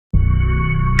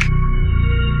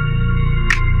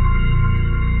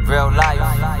Real life.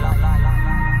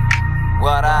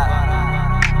 What up?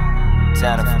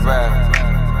 TanaForeal.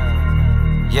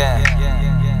 Yeah.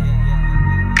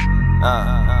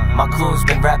 My crew's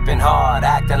been reppin' hard,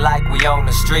 acting like we own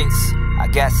the streets. I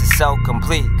guess it's so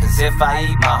complete, cause if I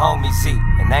eat, my homies eat.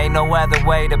 And ain't no other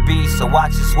way to be, so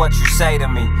watch just what you say to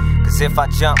me. Cause if I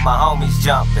jump, my homies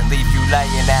jump, and leave you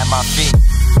laying at my feet.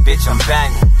 Bitch, I'm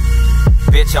banging.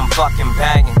 Bitch, I'm fucking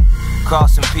banging.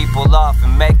 Crossing people off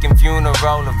and making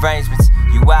funeral arrangements.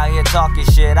 You out here talking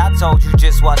shit, I told you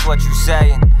just watch what you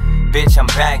saying. Bitch, I'm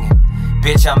banging.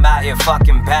 Bitch, I'm out here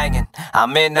fucking banging.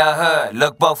 I'm in the hood,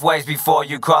 look both ways before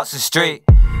you cross the street.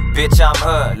 Bitch, I'm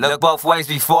hood, look both ways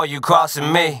before you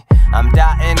crossing me. I'm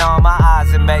dotting all my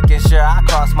I's and making sure I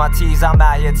cross my T's. I'm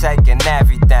out here taking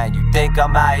everything. You think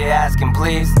I'm out here asking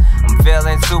please? I'm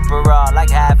feeling super raw, like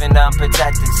having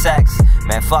unprotected sex.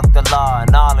 Man, fuck the law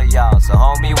and all of y'all, so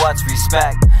homie, what's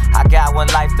respect? I got one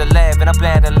life to live, and I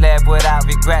plan to live without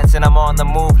regrets. And I'm on the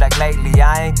move like lately,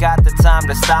 I ain't got the time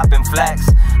to stop and flex.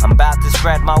 I'm about to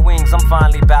spread my wings, I'm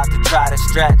finally about to try to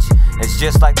stretch. It's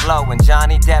just like Blow when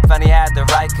Johnny Depp and he had the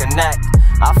right connect.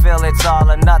 I feel it's all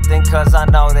or nothing, cause I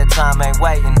know that time ain't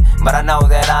waiting. But I know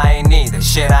that I ain't either,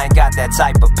 shit, I ain't got that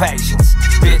type of patience.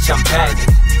 Bitch, I'm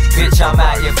banging. Bitch, I'm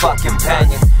out here fucking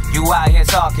banging. You out here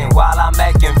talking while I'm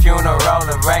making funeral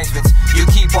arrangements. You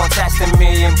keep on testing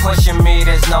me and pushing me,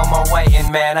 there's no more waiting.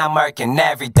 Man, I'm murking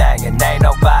everything and ain't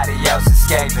nobody else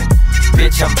escaping.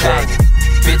 Bitch, I'm banging.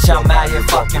 Bitch, I'm out here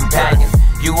fucking banging.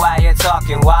 You out here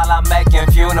talking while I'm making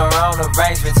funeral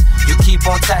arrangements. You keep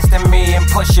on testing me and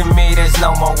pushing me, there's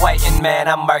no more waiting. Man,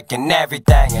 I'm murking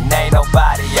everything and ain't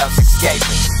nobody else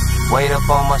escaping. Weight up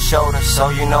on my shoulders so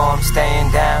you know I'm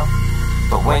staying down.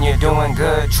 But when you're doing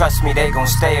good, trust me, they gon'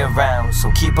 stay around. So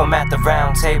keep them at the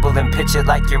round table and pitch it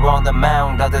like you're on the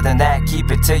mound. Other than that, keep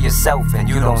it to yourself and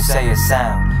you don't say a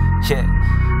sound. Yeah,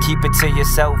 keep it to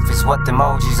yourself is what the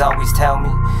emojis always tell me.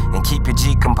 And keep your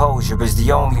G composure is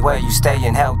the only way you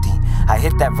stayin' healthy. I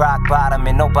hit that rock bottom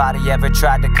and nobody ever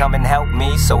tried to come and help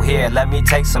me. So here, let me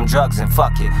take some drugs and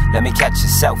fuck it, let me catch a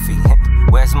selfie.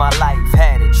 Where's my life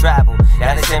headed? Travel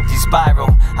down this empty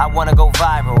spiral. I wanna go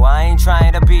viral, I ain't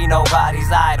trying to be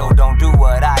nobody's idol. Don't do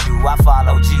what I do, I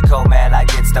follow G-code, man, like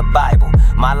it's the Bible.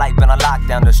 My life been a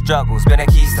lockdown, the struggles been the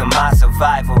keys to my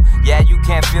survival. Yeah, you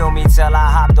can't feel me till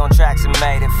I hopped on tracks and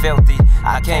made it filthy.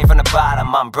 I came from the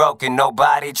bottom, I'm broken,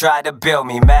 nobody tried to build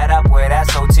me. Met up with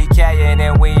SOTK and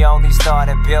then we only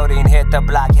started building. Hit the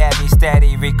block heavy,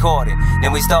 steady recording.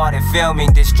 Then we started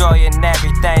filming, destroying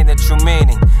everything, the true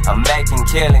meaning. I'm making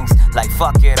killings, like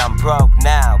fuck it, I'm broke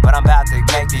now, but I'm about to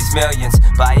make these millions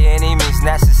by any means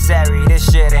necessary.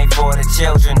 This shit ain't for the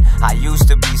children. I used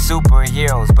to be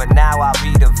superheroes, but now I'll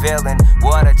be the villain.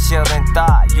 What a chillin'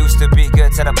 thought, used to be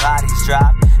good till the bodies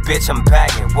drop. Bitch, I'm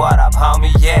banging, what up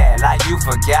homie, yeah, like you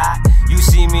forgot. You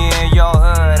see me in your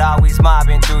hood, always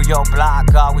mobbing through your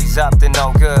block, always up to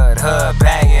no good. Hood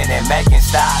banging and making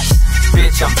stops.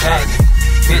 Bitch, I'm banging.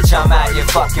 Bitch, I'm out here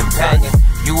fucking banging.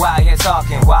 You out here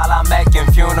talking while I'm making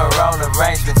funeral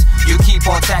arrangements. You keep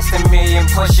on testing me and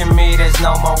pushing me, there's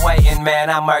no more waiting. Man,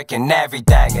 I'm murking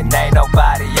everything and ain't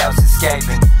nobody else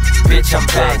escaping. Bitch, I'm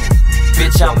banging.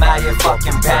 Bitch, I'm out here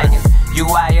fucking banging. You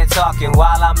out here talking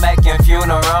while I'm making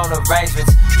funeral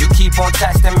arrangements. You keep on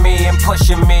testing me and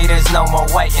pushing me, there's no more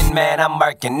waiting. Man, I'm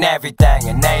murking everything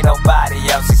and ain't nobody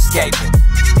else escaping.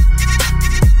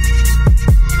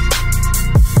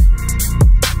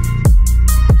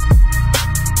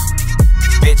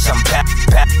 Bitch, I'm bang.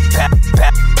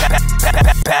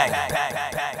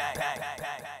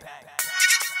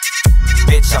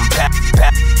 Bitch, I'm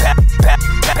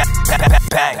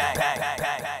bang.